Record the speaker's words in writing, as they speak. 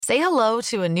Say hello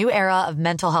to a new era of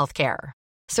mental health care.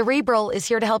 Cerebral is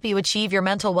here to help you achieve your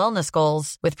mental wellness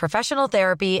goals with professional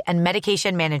therapy and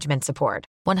medication management support.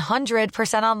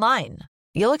 100% online.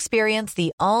 You'll experience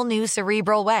the all-new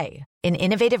Cerebral Way, an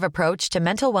innovative approach to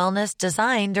mental wellness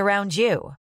designed around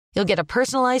you. You'll get a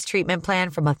personalized treatment plan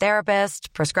from a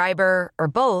therapist, prescriber, or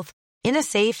both in a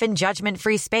safe and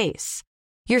judgment-free space.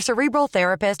 Your Cerebral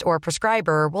therapist or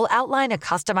prescriber will outline a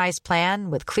customized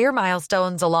plan with clear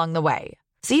milestones along the way,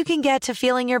 so you can get to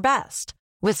feeling your best.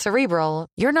 With Cerebral,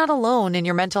 you're not alone in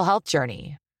your mental health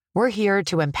journey. We're here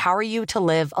to empower you to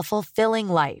live a fulfilling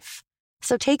life.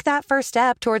 So take that first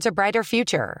step towards a brighter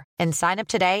future and sign up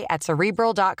today at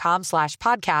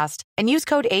Cerebral.com/podcast and use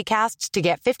code ACAST to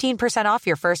get 15% off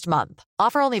your first month.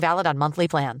 Offer only valid on monthly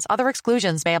plans. Other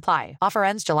exclusions may apply. Offer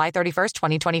ends July 31st,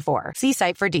 2024. See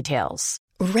site for details.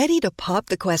 Ready to pop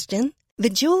the question? The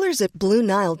jewelers at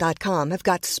BlueNile.com have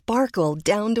got sparkle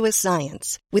down to a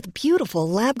science with beautiful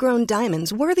lab-grown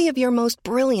diamonds worthy of your most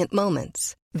brilliant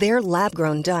moments. Their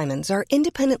lab-grown diamonds are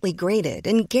independently graded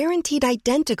and guaranteed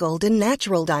identical to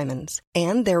natural diamonds,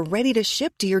 and they're ready to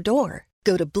ship to your door.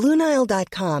 Go to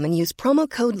BlueNile.com and use promo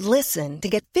code LISTEN to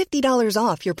get $50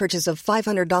 off your purchase of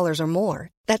 $500 or more.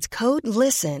 That's code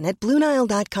LISTEN at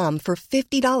BlueNile.com for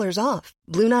 $50 off.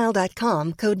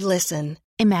 BlueNile.com, code LISTEN.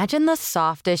 Imagine the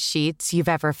softest sheets you've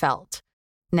ever felt.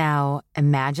 Now,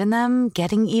 imagine them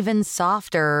getting even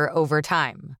softer over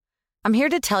time. I'm here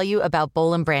to tell you about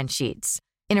Boll & Branch sheets.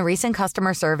 In a recent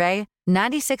customer survey,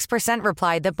 96%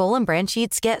 replied that Boll & Branch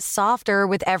sheets get softer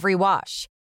with every wash.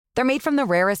 They're made from the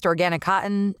rarest organic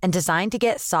cotton and designed to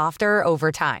get softer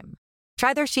over time.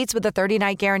 Try their sheets with a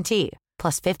 30-night guarantee,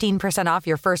 plus 15% off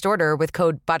your first order with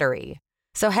code BUTTERY.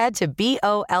 So head to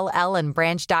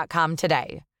BOLLandbranch.com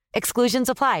today. Exclusions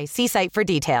apply. See site for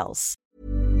details.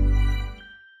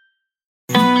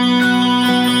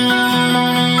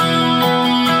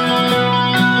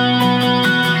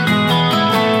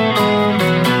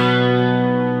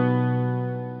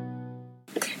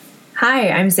 Hi,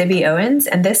 I'm Zibby Owens,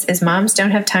 and this is Moms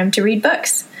Don't Have Time to Read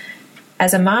Books.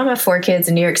 As a mom of 4 kids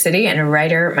in New York City and a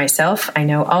writer myself, I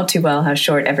know all too well how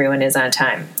short everyone is on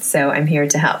time, so I'm here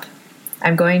to help.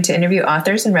 I'm going to interview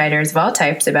authors and writers of all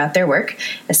types about their work,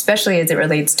 especially as it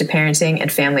relates to parenting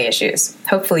and family issues.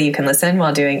 Hopefully you can listen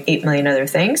while doing 8 million other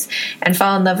things and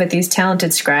fall in love with these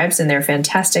talented scribes and their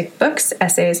fantastic books,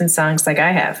 essays, and songs like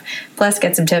I have, plus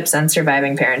get some tips on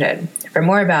surviving parenthood. For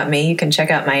more about me, you can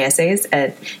check out my essays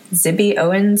at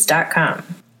zibbyowens.com.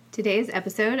 Today's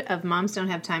episode of Moms Don't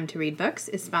Have Time to Read Books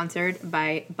is sponsored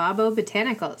by Babo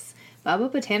Botanicals. Babo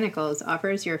Botanicals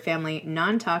offers your family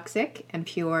non-toxic and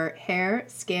pure hair,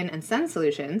 skin, and sun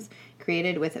solutions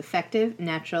created with effective,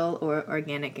 natural, or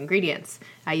organic ingredients.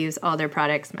 I use all their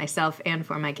products myself and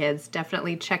for my kids.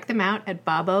 Definitely check them out at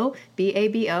Babo,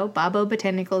 B-A-B-O,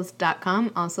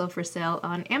 BaboBotanicals.com, also for sale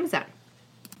on Amazon.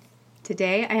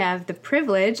 Today I have the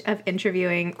privilege of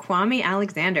interviewing Kwame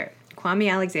Alexander.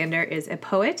 Kwame Alexander is a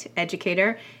poet,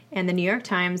 educator, and the New York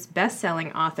Times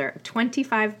best-selling author of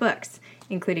 25 books,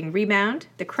 including Rebound,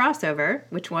 The Crossover,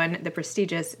 which won the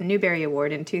prestigious Newbery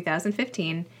Award in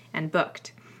 2015, and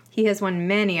Booked. He has won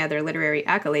many other literary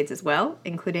accolades as well,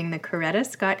 including the Coretta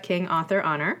Scott King Author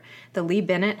Honor, the Lee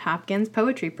Bennett Hopkins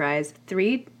Poetry Prize,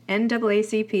 3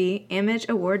 NAACP Image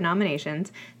Award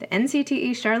nominations, the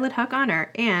NCTE Charlotte Huck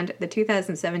Honor, and the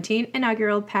 2017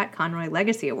 inaugural Pat Conroy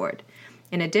Legacy Award.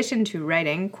 In addition to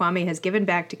writing, Kwame has given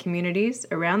back to communities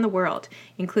around the world,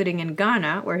 including in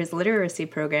Ghana, where his literacy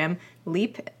program,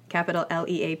 LEAP, capital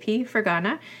L-E-A-P for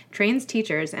Ghana, trains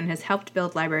teachers and has helped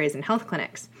build libraries and health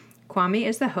clinics. Kwame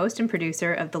is the host and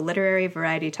producer of the literary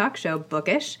variety talk show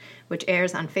Bookish, which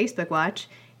airs on Facebook Watch,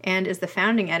 and is the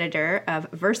founding editor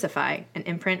of Versify, an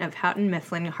imprint of Houghton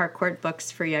Mifflin Harcourt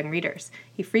books for young readers.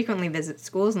 He frequently visits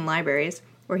schools and libraries,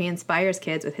 where he inspires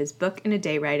kids with his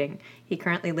book-in-a-day writing. He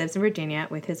currently lives in Virginia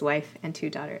with his wife and 2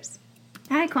 daughters.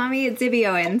 Hi, Kwame. It's Zibby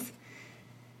Owens.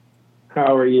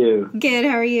 How are you? Good.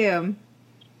 How are you?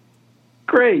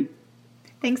 Great.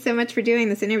 Thanks so much for doing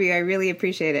this interview. I really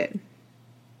appreciate it.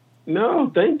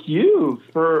 No, thank you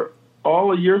for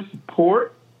all of your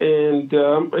support, and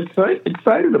I'm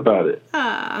excited about it.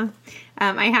 I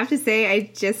have to say,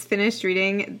 I just finished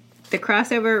reading The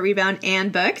Crossover, Rebound,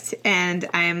 and Booked, and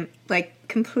I'm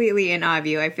completely in awe of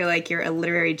you. I feel like you're a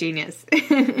literary genius.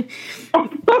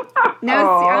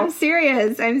 No, I'm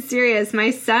serious.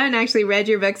 My son actually read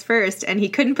your books first, and he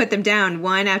couldn't put them down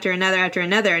one after another,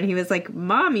 and he was like,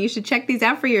 Mom, you should check these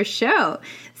out for your show.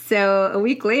 So a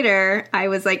week later, I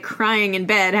was crying in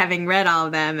bed having read all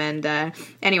of them, and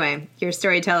anyway, your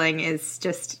storytelling is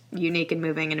just unique and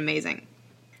moving and amazing.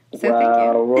 So wow, thank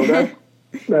you. Well,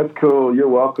 That's cool. You're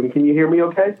welcome. Can you hear me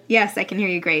okay? Yes, I can hear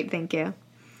you great. Thank you.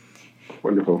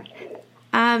 Wonderful.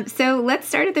 So let's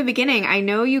start at the beginning. I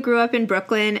know you grew up in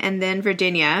Brooklyn and then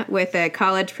Virginia with a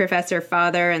college professor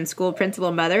father and school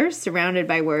principal mother surrounded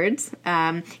by words.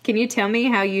 Can you tell me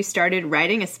how you started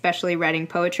writing, especially writing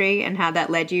poetry, and how that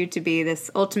led you to be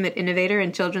this ultimate innovator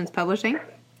in children's publishing?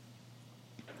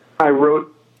 I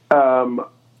wrote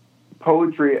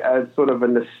poetry as sort of a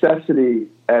necessity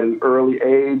at an early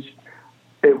age.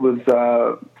 It was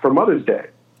for Mother's Day,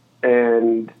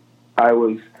 and I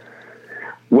was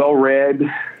well-read,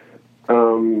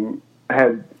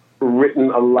 had written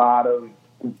a lot of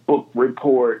book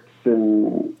reports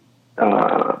and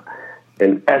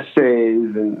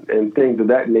essays and things of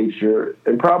that nature,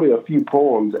 and probably a few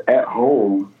poems at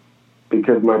home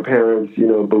because my parents,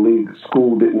 believed that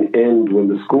school didn't end when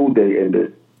the school day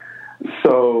ended.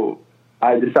 So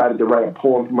I decided to write a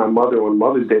poem for my mother on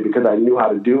Mother's Day because I knew how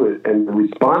to do it, and the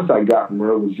response I got from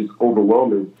her was just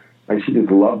overwhelming. Like, she just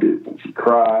loved it, and she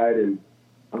cried, and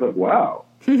I was like, wow,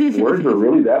 words are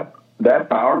really that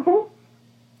powerful?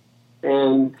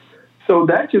 And so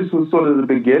that just was sort of the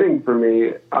beginning for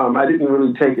me. I didn't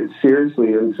really take it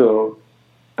seriously until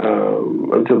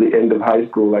the end of high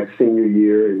school, like senior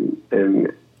year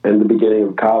and the beginning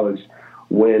of college,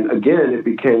 when, again, it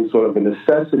became sort of a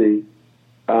necessity.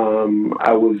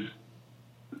 I was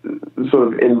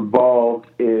sort of involved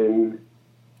in,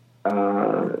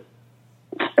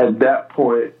 at that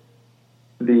point,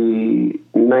 the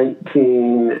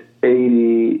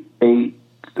 1988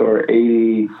 or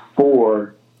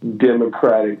 84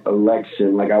 Democratic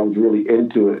election. Like, I was really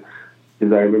into it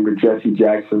because I remember Jesse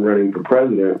Jackson running for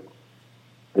president.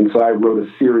 And so I wrote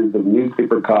a series of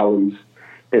newspaper columns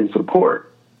in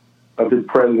support of his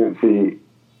presidency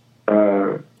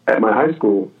at my high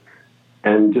school.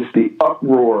 And just the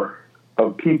uproar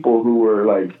of people who were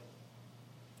like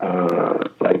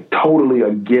totally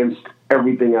against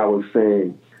everything I was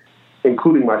saying,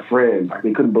 including my friends. Like,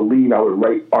 they couldn't believe I would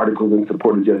write articles in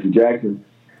support of Jesse Jackson.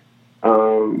 I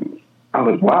was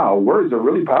like, wow, words are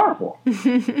really powerful.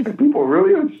 Like, people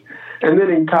really are. And then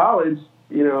in college,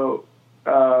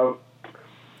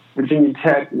 Virginia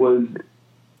Tech was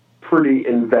pretty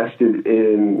invested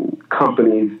in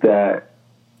companies that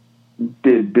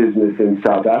did business in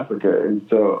South Africa. And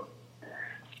so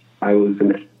I was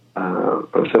a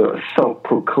sort of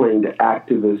self-proclaimed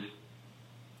activist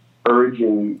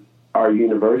urging our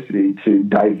university to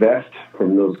divest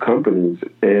from those companies.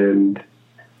 And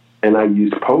I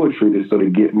used poetry to sort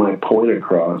of get my point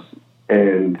across.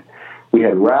 And we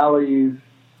had rallies,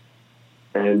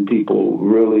 and people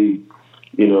really,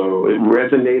 it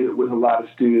resonated with a lot of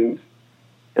students.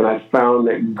 And I found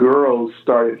that girls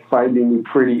started finding me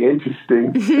pretty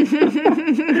interesting.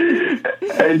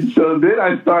 And so then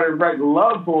I started writing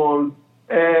love poems,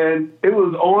 and it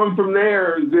was on from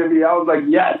there, Zibby. I was like,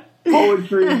 yes,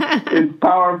 poetry is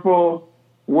powerful.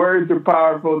 Words are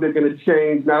powerful. They're going to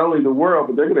change not only the world,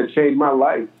 but they're going to change my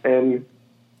life. And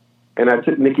I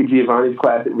took Nikki Giovanni's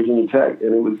class at Virginia Tech,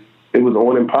 and it was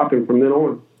on and popping from then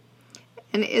on.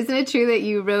 And isn't it true that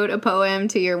you wrote a poem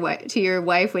to your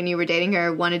wife when you were dating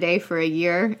her, one a day for a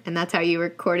year, and that's how you were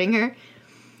courting her?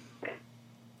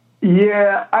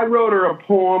 Yeah, I wrote her a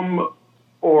poem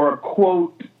or a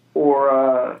quote or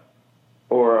a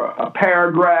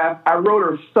paragraph. I wrote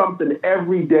her something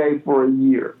every day for a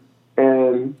year,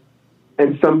 and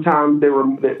sometimes they were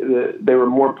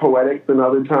more poetic than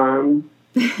other times.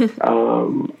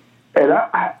 And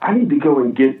I need to go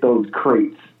and get those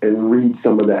crates and read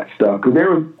some of that stuff, because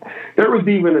there was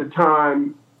even a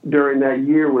time during that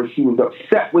year where she was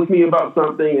upset with me about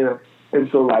something, and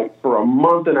so like for a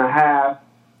month and a half,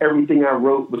 everything I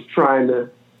wrote was trying to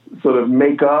sort of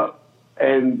make up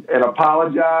and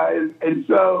apologize. And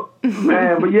so,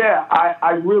 man, but yeah,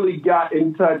 I really got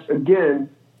in touch again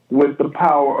with the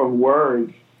power of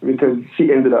words, because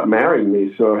she ended up marrying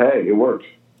me. So hey, it works.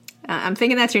 I'm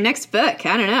thinking that's your next book.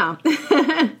 I don't know.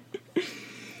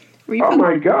 Oh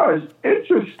my gosh,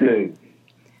 interesting.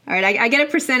 All right, I get a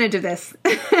percentage of this.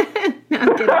 No,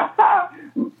 I'm kidding.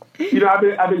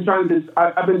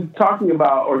 I've been talking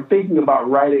about or thinking about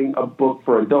writing a book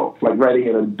for adults, like writing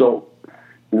an adult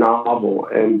novel,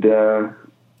 and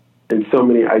so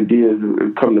many ideas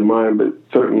have come to mind, but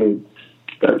certainly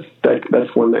that's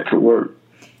one that could work.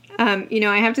 I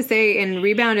have to say, in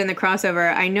Rebound and the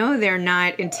Crossover, I know they're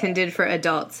not intended for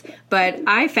adults, but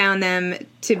I found them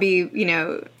to be,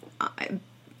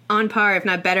 on par, if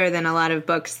not better, than a lot of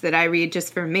books that I read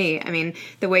just for me. I mean,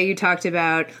 the way you talked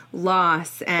about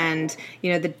loss and,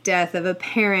 the death of a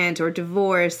parent or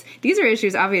divorce, these are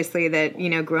issues, obviously, that,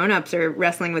 grown-ups are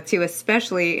wrestling with too,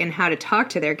 especially in how to talk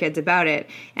to their kids about it.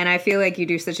 And I feel like you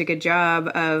do such a good job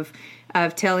of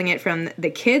telling it from the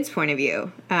kids' point of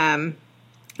view.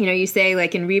 You say,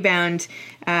 like, in Rebound,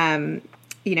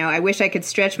 I wish I could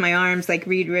stretch my arms like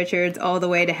Reed Richards all the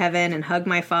way to heaven and hug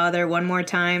my father one more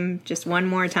time, just one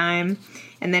more time.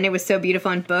 And then it was so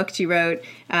beautiful and booked. You wrote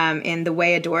in The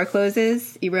Way a Door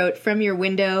Closes, you wrote, from your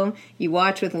window, you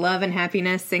watch with love and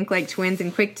happiness sink like twins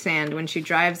in quicksand when she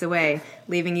drives away,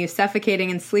 leaving you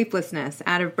suffocating in sleeplessness,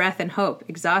 out of breath and hope,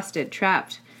 exhausted,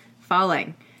 trapped,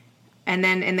 falling. And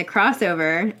then in the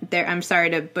crossover, I'm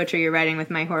sorry to butcher your writing with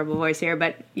my horrible voice here,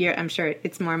 but I'm sure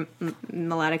it's more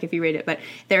melodic if you read it. But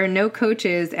there are no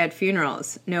coaches at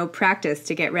funerals, no practice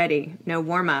to get ready, no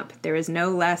warm-up. There is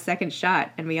no last second shot,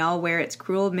 and we all wear its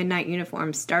cruel midnight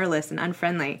uniform, starless and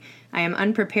unfriendly. I am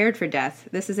unprepared for death.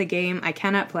 This is a game I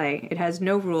cannot play. It has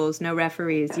no rules, no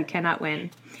referees. You cannot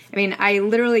win. I mean, I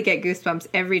literally get goosebumps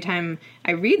every time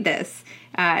I read this.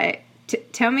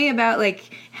 Tell me about,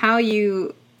 like, how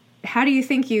do you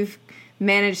think you've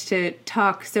managed to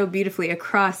talk so beautifully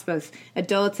across both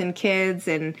adults and kids,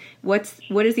 and what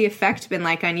has the effect been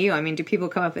like on you? I mean, do people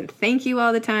come up and thank you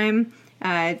all the time?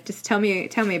 Just tell me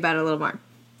about it a little more.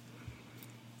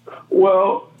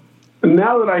 Well,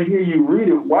 now that I hear you read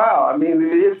it, wow, I mean,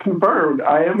 it is confirmed.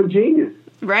 I am a genius.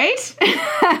 Right?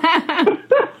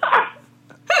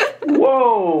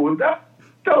 Whoa,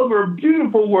 those were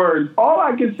beautiful words. All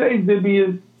I can say, Zibby,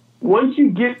 is once you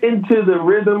get into the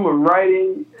rhythm of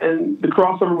writing, and the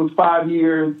crossover was 5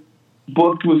 years,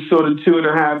 booked was sort of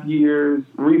 2.5 years,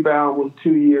 Rebound was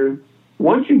 2 years.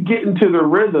 Once you get into the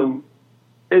rhythm,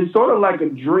 it's sort of like a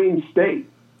dream state.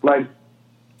 Like,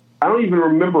 I don't even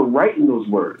remember writing those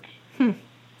words.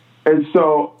 And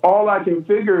so all I can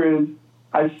figure is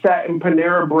I sat in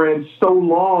Panera Bread so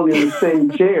long in the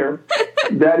same chair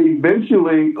that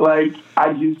eventually, like,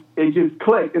 it just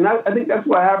clicked. And I think that's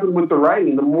what happened with the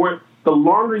writing. The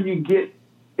longer you get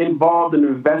involved and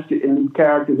invested in these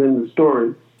characters in the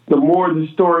story, the more the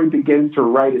story begins to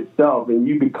write itself, and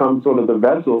you become sort of the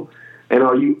vessel. And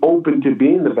are you open to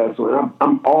being the vessel? And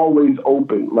I'm always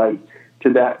open, like,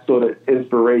 to that sort of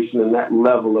inspiration and that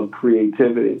level of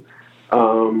creativity.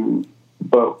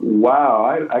 But wow,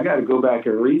 I got to go back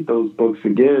and read those books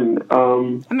again. I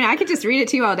mean, I could just read it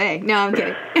to you all day. No, I'm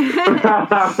kidding.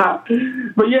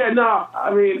 But yeah, no,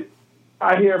 I mean,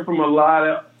 I hear from a lot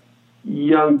of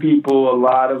young people, a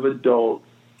lot of adults,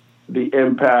 the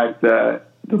impact that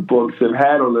the books have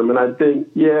had on them. And I think,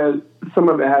 yeah, some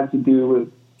of it has to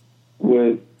do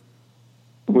with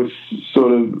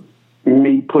sort of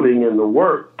me putting in the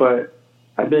work, but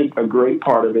I think a great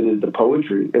part of it is the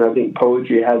poetry. And I think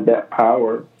poetry has that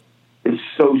power. It's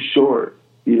so short,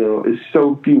 it's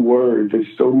so few words. There's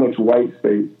so much white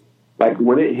space. Like,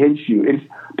 when it hits you,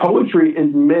 poetry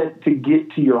is meant to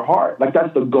get to your heart. Like,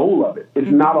 that's the goal of it. It's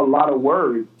not a lot of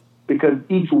words, because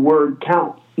each word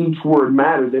counts. Each word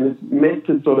matters. And it's meant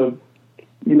to sort of,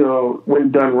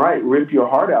 when done right, rip your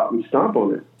heart out and stomp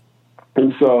on it.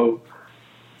 And so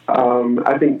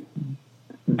I think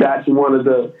that's one of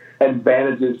the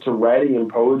advantages to writing and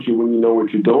poetry when you know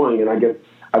what you're doing. And I guess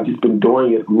I've just been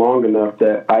doing it long enough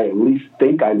that I at least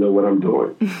think I know what I'm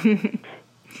doing.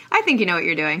 I think you know what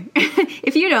you're doing.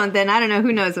 If you don't, then I don't know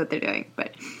who knows what they're doing.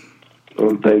 But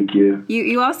well, thank you.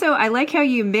 You also, I like how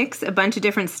you mix a bunch of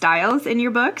different styles in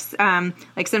your books.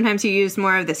 Like, sometimes you use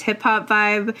more of this hip hop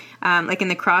vibe. Like in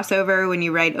the crossover, when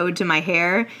you write Ode to My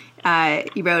Hair,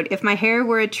 you wrote, if my hair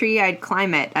were a tree, I'd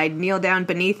climb it. I'd kneel down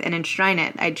beneath and enshrine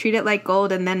it. I'd treat it like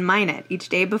gold and then mine it. Each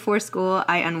day before school,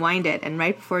 I unwind it. And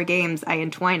right before games, I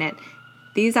entwine it.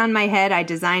 These on my head, I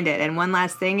designed it. And one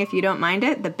last thing, if you don't mind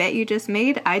it, the bet you just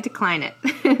made, I decline it.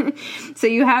 So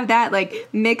you have that, like,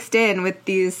 mixed in with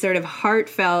these sort of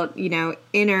heartfelt,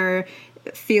 inner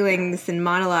feelings and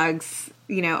monologues,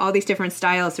 all these different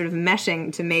styles sort of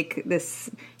meshing to make this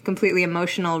completely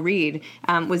emotional read.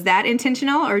 Was that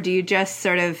intentional, or do you just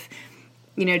sort of,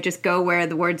 just go where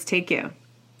the words take you?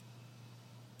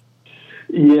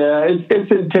 Yeah,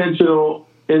 it's intentional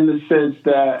in the sense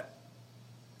that,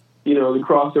 the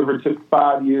crossover took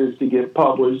 5 years to get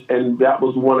published, and that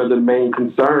was one of the main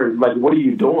concerns. Like, what are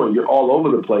you doing? You're all over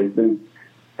the place. And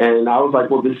I was like,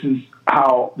 well, this is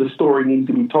how the story needs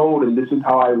to be told, and this is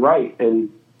how I write. And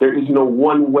there is no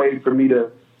one way for me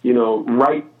to,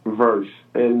 write verse.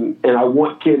 And I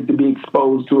want kids to be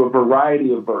exposed to a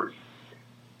variety of verse.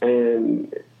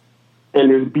 And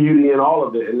there's beauty in all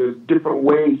of it. And there's different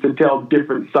ways to tell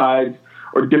different sides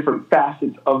or different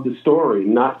facets of the story.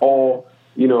 Not all,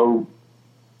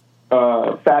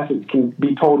 facets can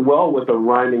be told well with a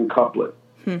rhyming couplet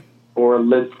or a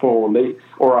list poem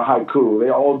or a haiku. They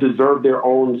all deserve their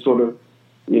own sort of,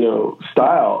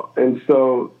 style. And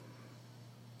so,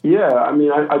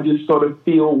 I just sort of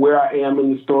feel where I am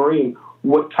in the story and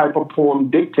what type of poem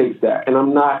dictates that. And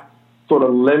I'm not sort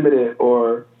of limited,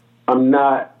 or I'm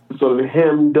not sort of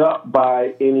hemmed up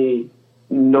by any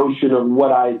notion of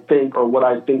what I think or what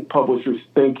I think publishers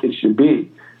think it should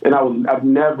be. And I've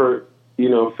never,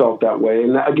 felt that way.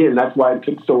 And again, that's why it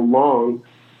took so long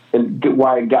and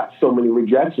why it got so many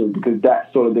rejections, because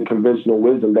that's sort of the conventional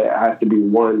wisdom that it has to be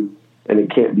one and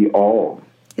it can't be all.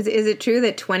 Is it true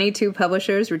that 22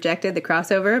 publishers rejected the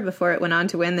crossover before it went on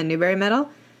to win the Newbery Medal?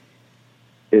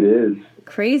 It is.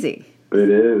 Crazy. It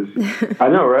is. I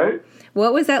know, right?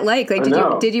 What was that like?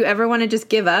 Did you ever want to just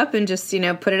give up and just,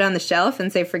 put it on the shelf and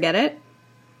say, forget it?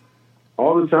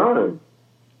 All the time.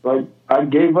 Like, I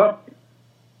gave up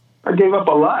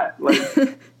a lot.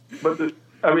 Like, but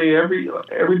every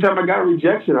time I got a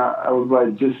rejection, I was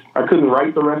like, I couldn't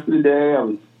write the rest of the day.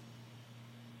 I'd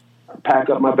pack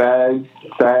up my bags,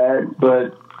 sad,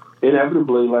 but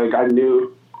inevitably, like, I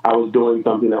knew I was doing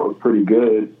something that was pretty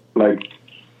good. Like,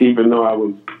 even though I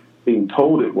was being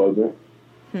told it wasn't,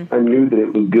 I knew that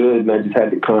it was good, and I just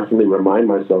had to constantly remind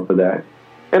myself of that.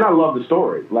 And I love the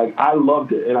story. Like, I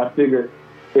loved it, and I figured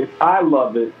if I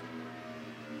love it,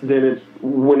 then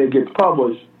when it gets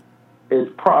published,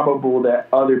 it's probable that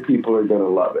other people are going to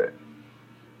love it.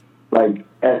 Like,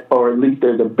 or at least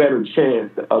there's a better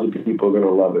chance that other people are going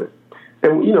to love it.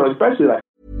 And, especially like...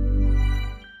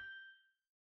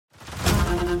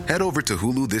 Head over to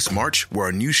Hulu this March, where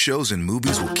our new shows and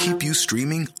movies will keep you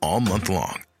streaming all month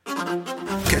long.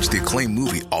 Catch the acclaimed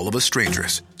movie All of Us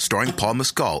Strangers, starring Paul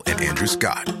Mescal and Andrew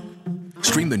Scott.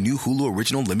 Stream the new Hulu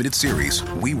original limited series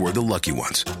We Were the Lucky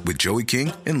Ones with Joey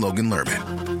King and Logan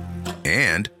Lerman.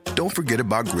 And don't forget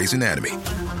about Grey's Anatomy.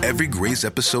 Every Grey's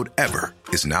episode ever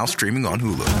is now streaming on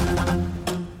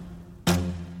Hulu.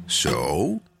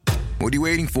 So, what are you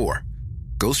waiting for?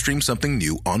 Go stream something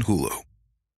new on Hulu.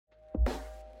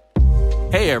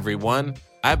 Hey everyone,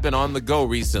 I've been on the go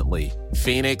recently.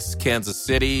 Phoenix, Kansas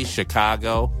City,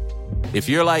 Chicago. If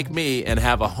you're like me and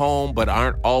have a home but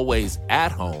aren't always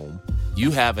at home,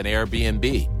 you have an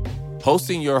Airbnb.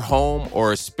 Hosting your home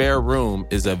or a spare room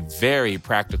is a very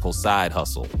practical side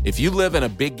hustle. If you live in a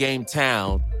big game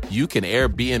town, you can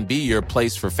Airbnb your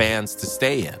place for fans to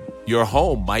stay in. Your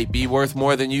home might be worth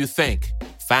more than you think.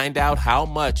 Find out how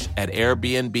much at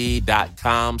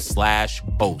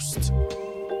airbnb.com/host.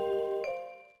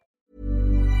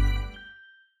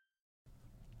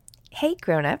 Hey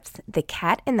grown-ups, the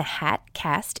Cat in the Hat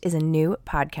cast is a new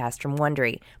podcast from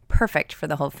Wondery, perfect for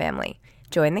the whole family.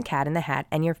 Join the Cat in the Hat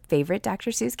and your favorite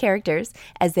Dr. Seuss characters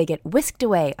as they get whisked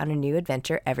away on a new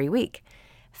adventure every week.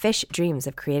 Fish dreams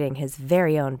of creating his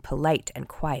very own polite and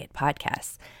quiet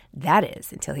podcasts. That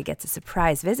is, until he gets a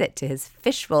surprise visit to his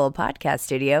Fishbowl podcast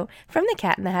studio from the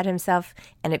Cat in the Hat himself,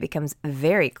 and it becomes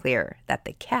very clear that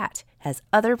the cat has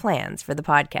other plans for the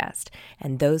podcast,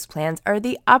 and those plans are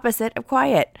the opposite of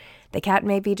quiet. The cat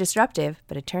may be disruptive,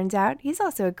 but it turns out he's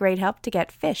also a great help to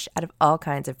get Fish out of all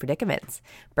kinds of predicaments.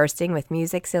 Bursting with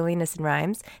music, silliness, and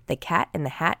rhymes, the Cat in the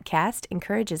Hat cast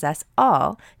encourages us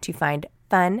all to find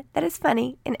fun that is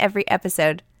funny in every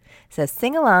episode. So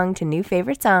sing along to new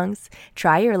favorite songs,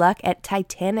 try your luck at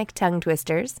Titanic tongue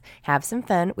twisters, have some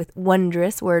fun with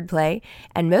wondrous wordplay,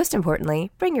 and most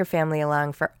importantly, bring your family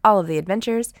along for all of the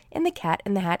adventures in the Cat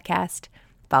in the Hat cast.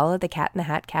 Follow the Cat in the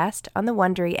Hat cast on the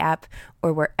Wondery app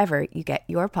or wherever you get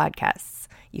your podcasts.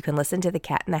 You can listen to the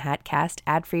Cat in the Hat cast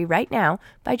ad-free right now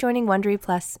by joining Wondery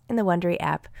Plus in the Wondery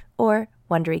app or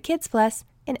Wondery Kids Plus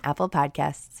in Apple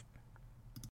Podcasts.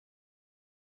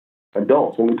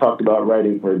 Adults, when we talked about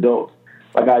writing for adults,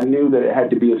 like I knew that it had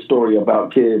to be a story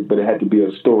about kids, but it had to be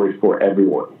a story for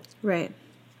everyone. Right.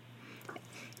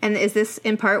 And is this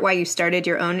in part why you started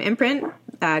your own imprint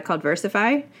called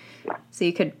Versify? So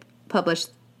you could publish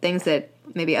things that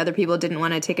maybe other people didn't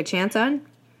want to take a chance on?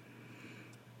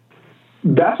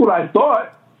 That's what I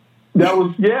thought. That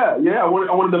was, yeah. I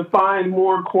wanted to find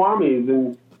more Kwames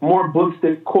and more books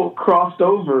that crossed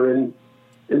over and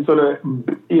sort of,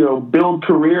 build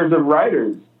careers of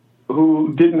writers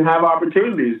who didn't have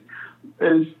opportunities.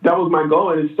 And that was my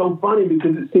goal. And it's so funny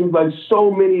because it seems like so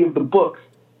many of the books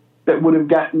that would have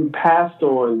gotten passed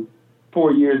on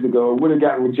 4 years ago would have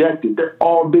gotten rejected. They're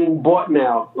all being bought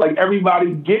now. Like,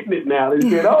 everybody's getting it now. They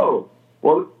said, well,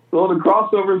 the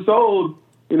crossover sold,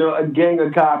 a gang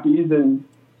of copies and,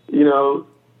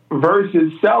 Verse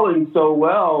is selling so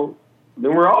well,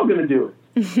 then we're all going to do it.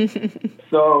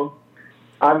 So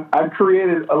I've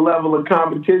created a level of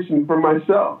competition for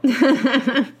myself.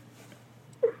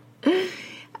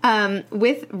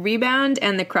 With Rebound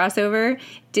and the crossover,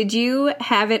 did you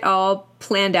have it all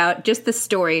planned out? Just the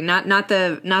story, not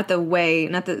the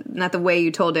way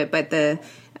you told it, but the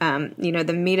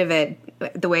the meat of it,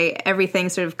 the way everything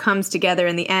sort of comes together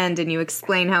in the end, and you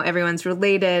explain how everyone's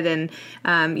related, and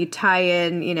you tie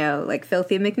in, like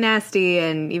Filthy McNasty,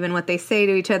 and even what they say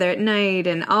to each other at night,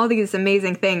 and all these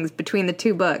amazing things between the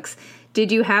two books.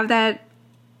 Did you have that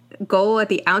goal at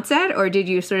the outset, or did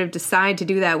you sort of decide to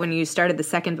do that when you started the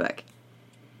second book?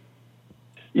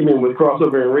 You mean with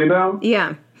Crossover and Rebound?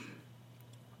 Yeah.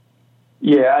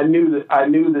 Yeah, I knew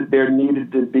that there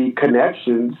needed to be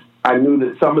connections. I knew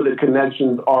that some of the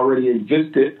connections already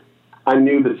existed. I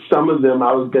knew that some of them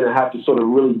I was going to have to sort of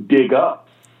really dig up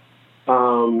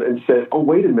and say, oh,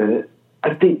 wait a minute,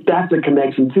 I think that's a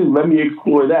connection too. Let me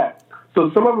explore that.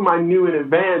 So some of them I knew in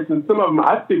advance, and some of them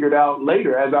I figured out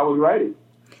later as I was writing.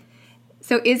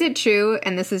 So is it true,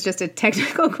 and this is just a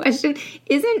technical question,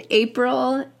 isn't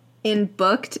April in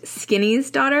Booked Skinny's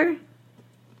daughter?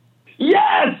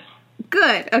 Yes!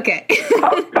 Good, okay.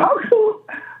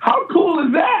 How cool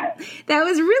is that? That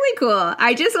was really cool.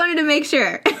 I just wanted to make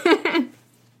sure.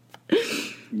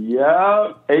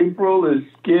 Yeah, April is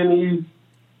Skinny's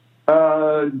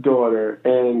daughter,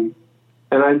 and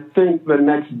I think the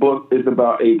next book is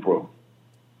about April.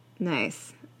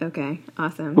 Nice. Okay,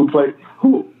 awesome.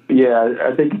 Yeah,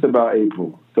 I think it's about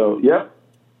April. So, yep.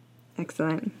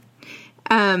 Excellent.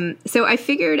 So I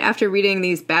figured after reading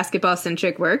these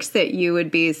basketball-centric works that you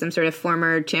would be some sort of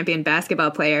former champion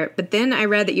basketball player. But then I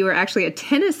read that you were actually a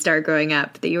tennis star growing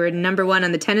up, that you were number one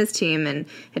on the tennis team and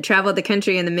had traveled the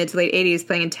country in the mid to late 80s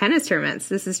playing in tennis tournaments.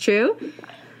 This is true?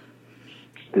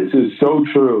 This is so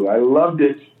true. I loved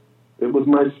it. It was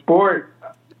my sport.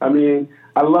 I mean,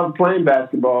 I loved playing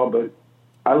basketball, but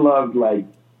I loved,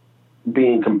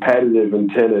 being competitive in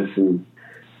tennis and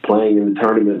playing in the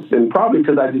tournaments, and probably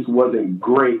because I just wasn't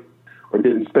great or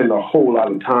didn't spend a whole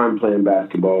lot of time playing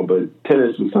basketball, but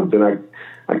tennis was something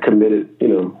I committed,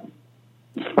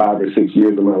 5 or 6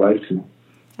 years of my life to.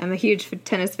 I'm a huge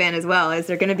tennis fan as well. Is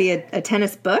there going to be a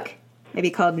tennis book,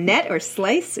 maybe called Net or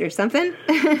Slice or something?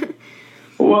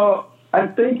 Well, I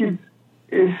think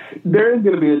there is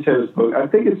going to be a tennis book. I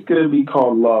think it's going to be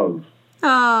called Love.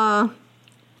 Oh,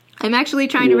 I'm actually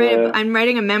trying to write. I'm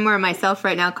writing a memoir myself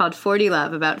right now called 40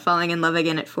 Love, about falling in love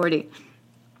again at 40.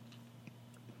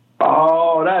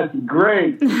 Oh, that's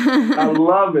great! I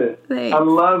love it. Thanks. I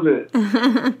love it.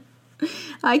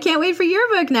 I can't wait for your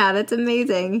book now. That's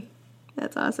amazing.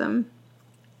 That's awesome.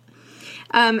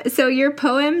 So your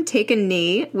poem, Take a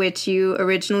Knee, which you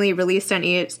originally released on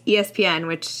ESPN,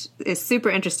 which is super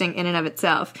interesting in and of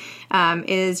itself,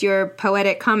 is your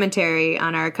poetic commentary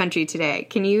on our country today.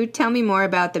 Can you tell me more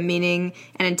about the meaning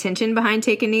and intention behind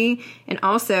Take a Knee, and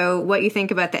also what you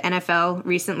think about the NFL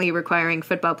recently requiring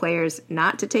football players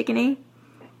not to take a knee?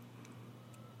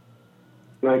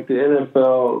 The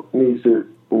NFL needs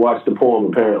to watch the poem,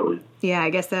 apparently. Yeah, I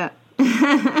guess that.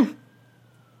 I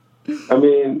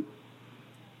mean,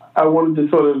 I wanted to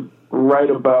sort of write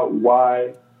about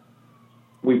why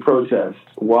we protest,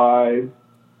 why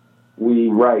we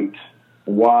write,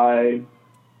 why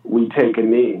we take a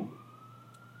knee.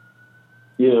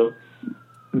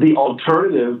 The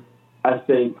alternative, I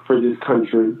think, for this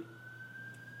country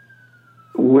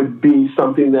would be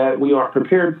something that we aren't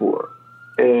prepared for.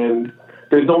 And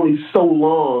there's only so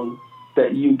long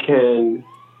that you can,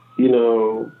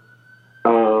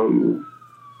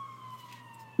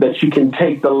 that you can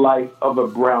take the life of a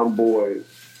brown boy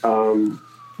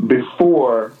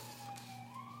before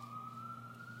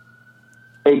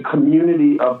a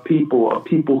community of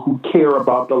people who care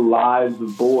about the lives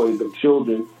of boys, of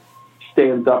children,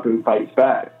 stands up and fights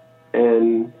back.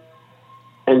 And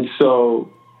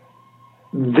so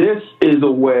this is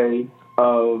a way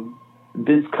of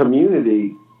this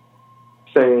community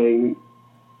saying,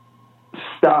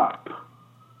 stop,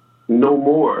 no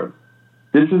more.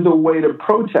 This is a way to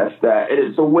protest that. And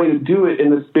it's a way to do it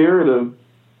in the spirit of,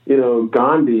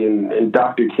 Gandhi and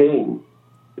Dr. King.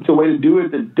 It's a way to do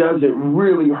it that doesn't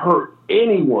really hurt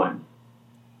anyone.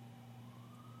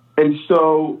 And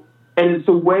it's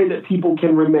a way that people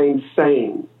can remain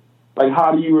sane.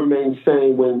 How do you remain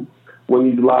sane when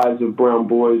these lives of brown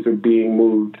boys are being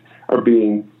moved, are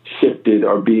being shifted,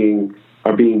 are being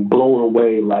blown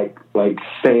away like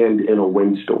sand in a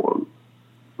windstorm?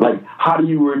 How do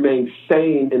you remain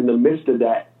sane in the midst of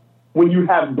that when you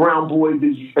have brown boys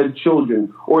as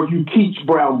children, or if you teach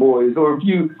brown boys, or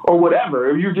whatever,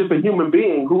 if you're just a human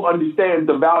being who understands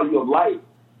the value of life?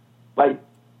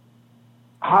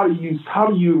 how do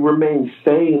you remain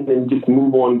sane and just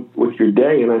move on with your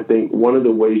day? And I think one of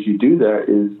the ways you do that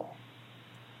is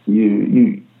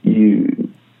you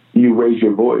raise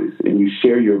your voice and you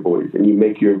share your voice and you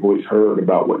make your voice heard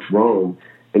about what's wrong.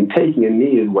 And taking a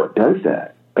knee is what does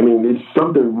that. I mean, it's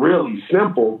something really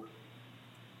simple.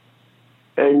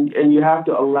 And you have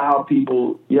to allow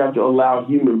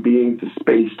human beings the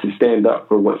space to stand up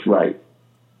for what's right.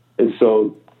 And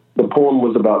so the poem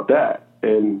was about that.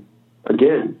 And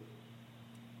again,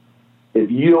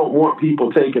 if you don't want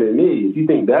people taking a knee, if you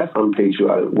think that's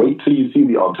unpatriotic, wait till you see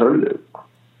the alternative.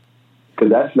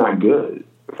 Because that's not good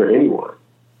for anyone.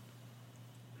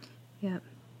 Yeah.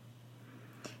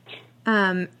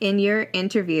 In your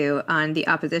interview on The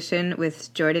Opposition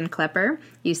with Jordan Klepper,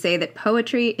 you say that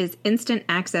poetry is instant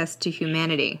access to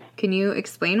humanity. Can you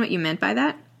explain what you meant by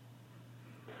that?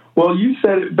 Well, you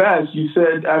said it best. You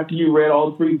said after you read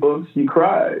all 3 books, you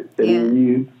cried.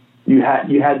 And you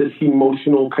had this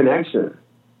emotional connection.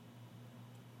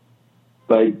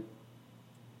 Like,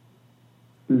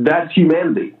 that's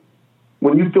humanity.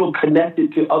 When you feel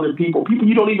connected to other people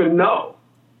you don't even know.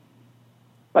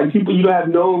 Like people you don't have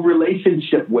no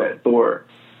relationship with, but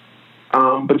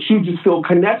you just feel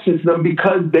connection to them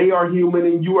because they are human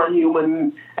and you are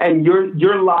human, and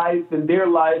your life and their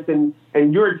life and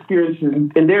your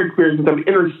experiences and their experiences have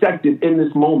intersected in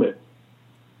this moment.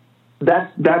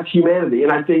 That's humanity,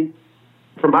 and I think,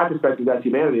 from my perspective, that's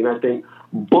humanity. And I think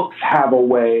books have a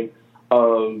way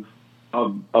of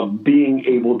being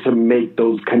able to make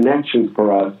those connections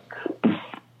for us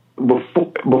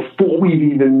before we've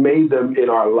even made them in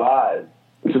our lives,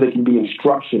 so they can be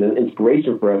instruction and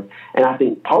inspiration for us. And I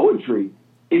think poetry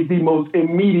is the most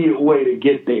immediate way to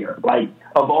get there. Like,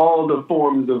 of all the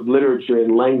forms of literature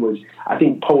and language, I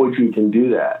think poetry can do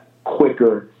that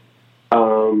quicker,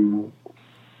 more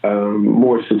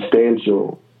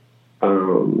substantial,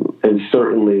 and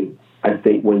certainly, I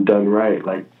think, when done right,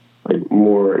 like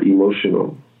more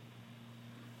emotional.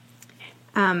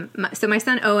 So my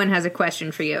son Owen has a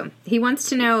question for you. He wants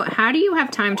to know, how do you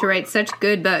have time to write such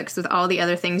good books with all the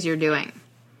other things you're doing?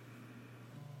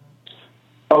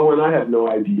 Oh, and I have no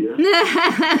idea.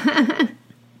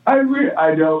 I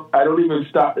don't even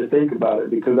stop to think about it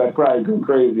because I probably go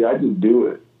crazy. I just do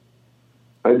it.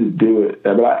 But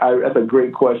that's a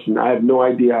great question. I have no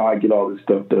idea how I get all this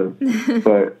stuff done,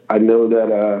 but I know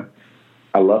that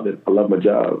I love it. I love my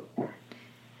job.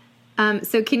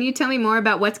 So can you tell me more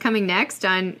about what's coming next?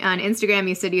 On Instagram,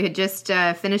 you said you had just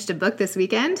finished a book this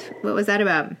weekend. What was that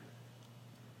about?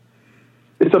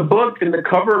 It's a book, and the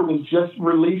cover was just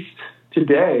released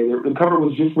today. The cover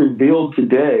was just revealed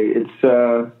today. It's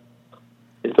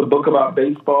a book about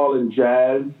baseball and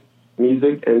jazz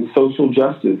music and social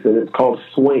justice, and it's called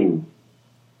Swing.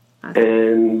 Awesome.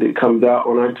 And it comes out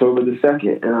on October the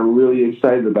 2nd, and I'm really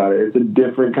excited about it. It's a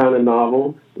different kind of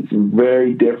novel. It's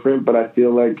very different, but I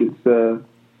feel like it's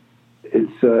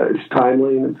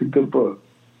timely and it's a good book.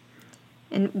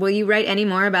 And will you write any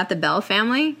more about the Bell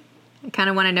family? I kind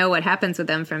of want to know what happens with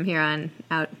them from here on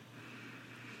out.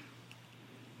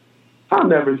 I'll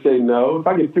never say no. If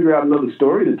I can figure out another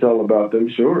story to tell about them,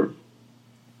 sure.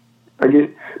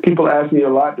 People ask me a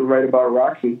lot to write about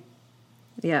Roxy.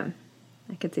 Yeah,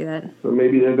 I could see that. So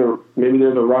maybe there's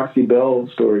a Roxy Bell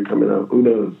story coming up. Who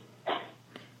knows?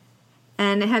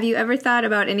 And have you ever thought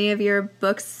about any of your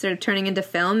books sort of turning into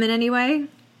film in any way?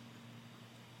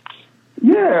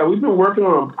 Yeah, we've been working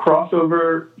on a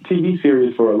crossover TV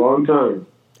series for a long time.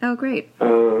 Oh, great.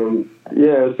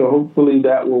 Yeah, so hopefully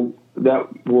that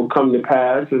will come to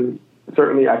pass, and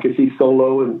certainly I can see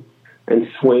Solo and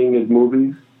Swing as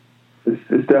movies.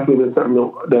 It's definitely been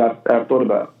something that I've thought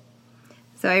about.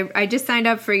 So I just signed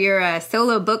up for your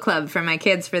solo book club for my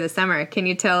kids for the summer. Can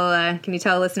you tell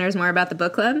listeners more about the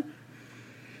book club?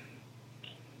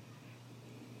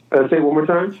 Say it one more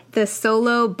time. The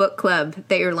solo book club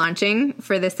that you're launching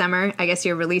for this summer. I guess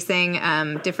you're releasing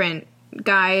different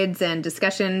guides and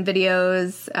discussion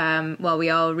videos while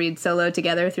we all read solo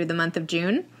together through the month of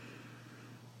June.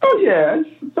 Oh yeah,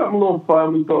 it's something a little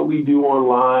fun we thought we'd do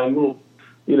online.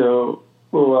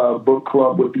 Little book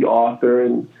club with the author,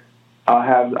 and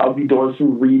I'll be doing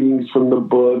some readings from the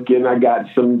book, and I got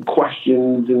some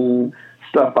questions and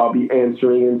stuff I'll be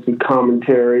answering and some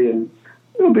commentary, and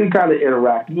it'll be kind of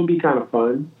interactive. It'll be kind of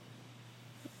fun.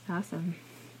 Awesome.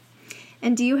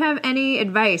 And do you have any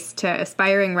advice to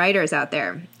aspiring writers out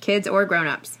there, kids or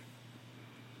grown-ups?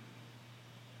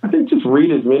 I think just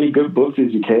read as many good books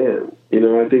as you can.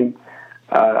 I think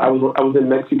I was in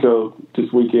Mexico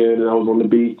this weekend, and I was on the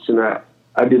beach, and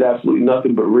I did absolutely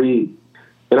nothing but read.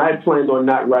 And I had planned on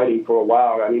not writing for a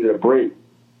while. I needed a break.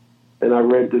 And I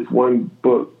read this one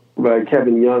book by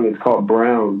Kevin Young. It's called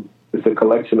Brown. It's a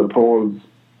collection of poems,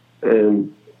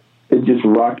 and it just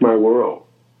rocked my world.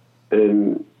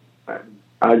 And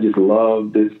I just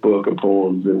love this book of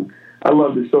poems, and I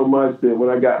loved it so much that when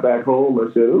I got back home,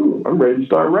 I said, "Ooh, I'm ready to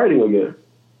start writing again."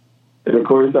 And of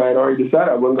course, I had already decided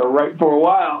I wasn't going to write for a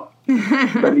while.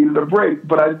 I needed a break.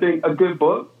 But I think a good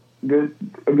book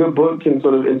can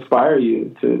sort of inspire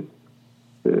you to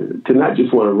not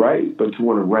just want to write, but to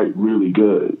want to write really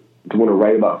good, to want to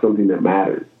write about something that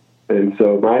matters. And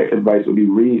so my advice would be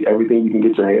read everything you can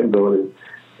get your hands on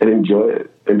and enjoy it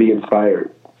and be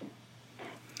inspired.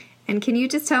 And can you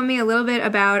just tell me a little bit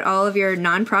about all of your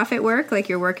nonprofit work, like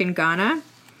your work in Ghana?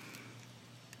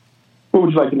 What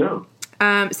would you like to know?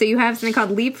 So you have something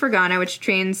called Leap for Ghana, which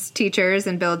trains teachers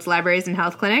and builds libraries and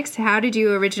health clinics. How did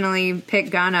you originally pick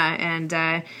Ghana? And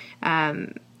I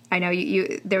know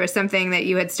you there was something that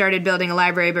you had started building a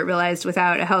library, but realized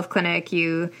without a health clinic,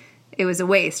 it was a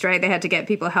waste, right? They had to get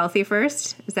people healthy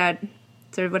first. Is that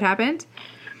sort of what happened?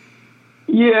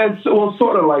 Yeah, well,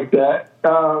 sort of like that.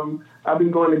 I've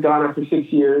been going to Ghana for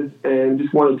 6 years and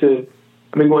just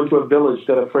I've been going to a village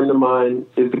that a friend of mine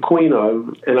is the queen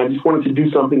of, and I just wanted to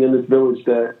do something in this village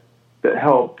that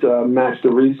helped match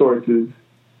the resources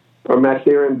or match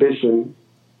their ambition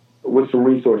with some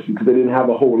resources because they didn't have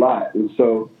a whole lot. And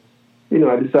so,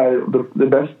 I decided the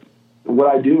best,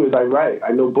 what I do is I write.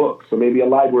 I know books, so maybe a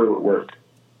library would work.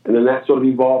 And then that sort of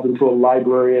evolved into a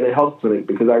library and a health clinic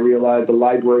because I realized the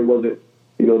library wasn't,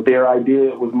 their idea,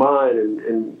 it was mine,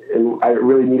 and I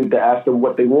really needed to ask them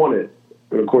what they wanted.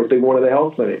 And, of course, they wanted a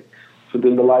health clinic. So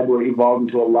then the library evolved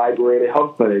into a library and a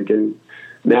health clinic. And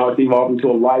now it's evolved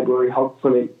into a library, health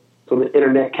clinic, so an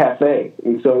internet cafe.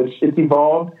 And so it's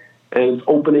evolved, and it's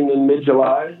opening in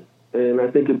mid-July. And I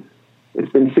think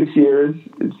it's been 6 years.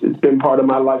 It's been part of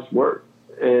my life's work.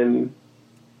 And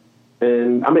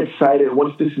I'm excited.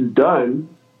 Once this is done,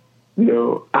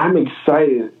 I'm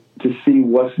excited to see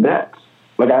what's next.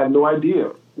 Like, I have no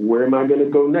idea. Where am I going to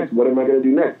go next? What am I going to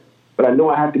do next? But I know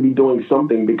I have to be doing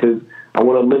something because I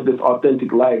want to live this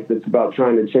authentic life that's about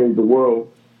trying to change the world.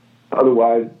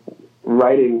 Otherwise,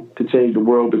 writing to change the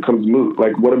world becomes moot.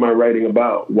 Like, what am I writing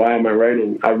about? Why am I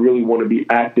writing? I really want to be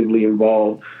actively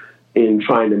involved in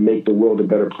trying to make the world a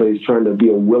better place, trying to be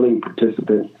a willing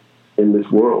participant in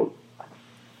this world.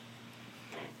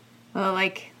 Well,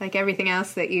 like everything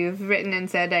else that you've written and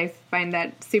said, I find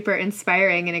that super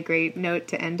inspiring and a great note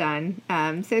to end on.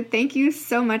 So thank you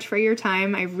so much for your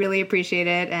time. I really appreciate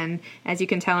it. And as you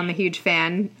can tell, I'm a huge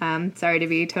fan. Sorry to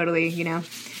be totally, just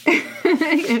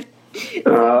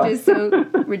so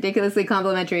ridiculously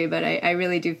complimentary, but I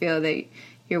really do feel that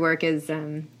your work is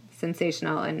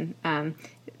sensational. And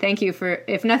thank you for,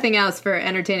 if nothing else, for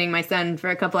entertaining my son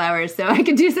for a couple hours so I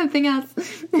could do something else.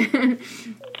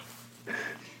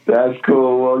 That's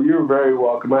cool. Well, you're very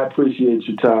welcome. I appreciate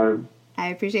your time. I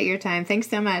appreciate your time. Thanks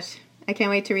so much. I can't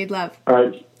wait to read Love. All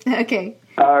right. Okay.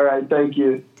 All right. Thank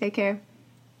you. Take care.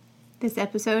 This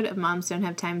episode of Moms Don't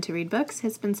Have Time to Read Books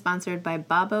has been sponsored by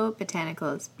Babo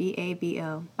Botanicals,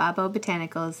 B-A-B-O,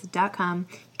 BaboBotanicals.com.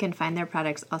 You can find their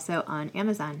products also on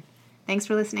Amazon. Thanks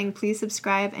for listening. Please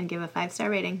subscribe and give a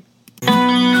 5-star rating.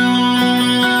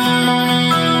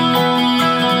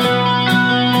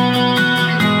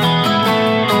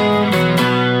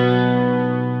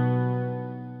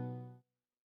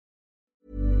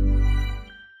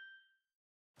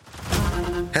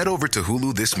 Head over to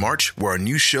Hulu this March, where our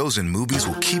new shows and movies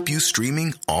will keep you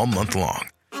streaming all month long.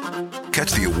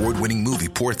 Catch the award-winning movie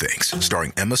Poor Things,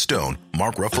 starring Emma Stone,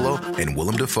 Mark Ruffalo, and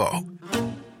Willem Dafoe.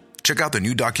 Check out the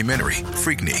new documentary,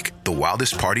 Freaknik, The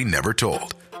Wildest Party Never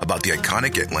Told, about the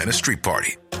iconic Atlanta Street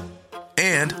Party.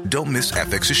 And don't miss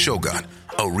FX's Shogun,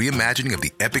 a reimagining of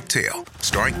the epic tale,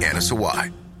 starring Anna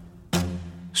Sawai.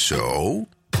 So,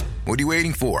 what are you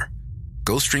waiting for?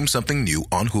 Go stream something new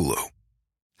on Hulu.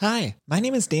 Hi, my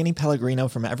name is Danny Pellegrino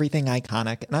from Everything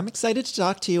Iconic, and I'm excited to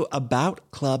talk to you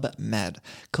about Club Med.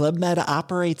 Club Med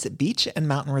operates beach and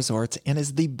mountain resorts and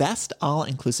is the best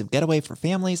all-inclusive getaway for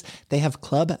families. They have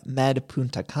Club Med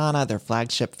Punta Cana, their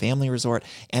flagship family resort,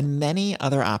 and many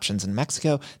other options in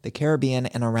Mexico, the Caribbean,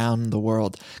 and around the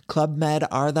world. Club Med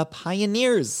are the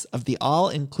pioneers of the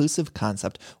all-inclusive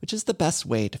concept, which is the best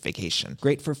way to vacation.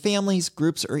 Great for families,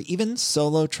 groups, or even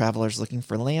solo travelers looking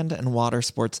for land and water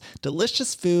sports,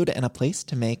 delicious food, and a place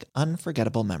to make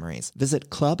unforgettable memories. Visit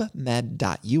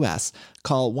clubmed.us,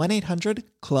 call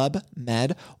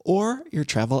 1-800-CLUB-MED, or your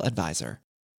travel advisor.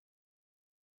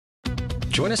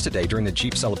 Join us today during the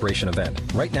Jeep Celebration event.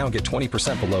 Right now, get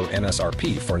 20% below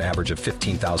MSRP for an average of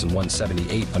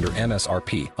 $15,178 under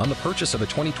MSRP on the purchase of a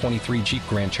 2023 Jeep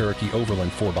Grand Cherokee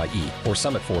Overland 4xE or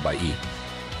Summit 4xE.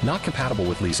 Not compatible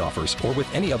with lease offers or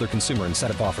with any other consumer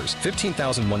incentive offers.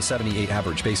 15,178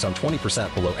 average based on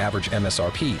 20% below average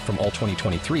MSRP from all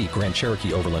 2023 Grand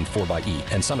Cherokee Overland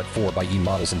 4xE and Summit 4xE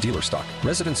models in dealer stock.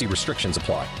 Residency restrictions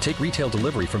apply. Take retail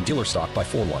delivery from dealer stock by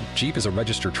 4/1. Jeep is a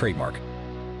registered trademark.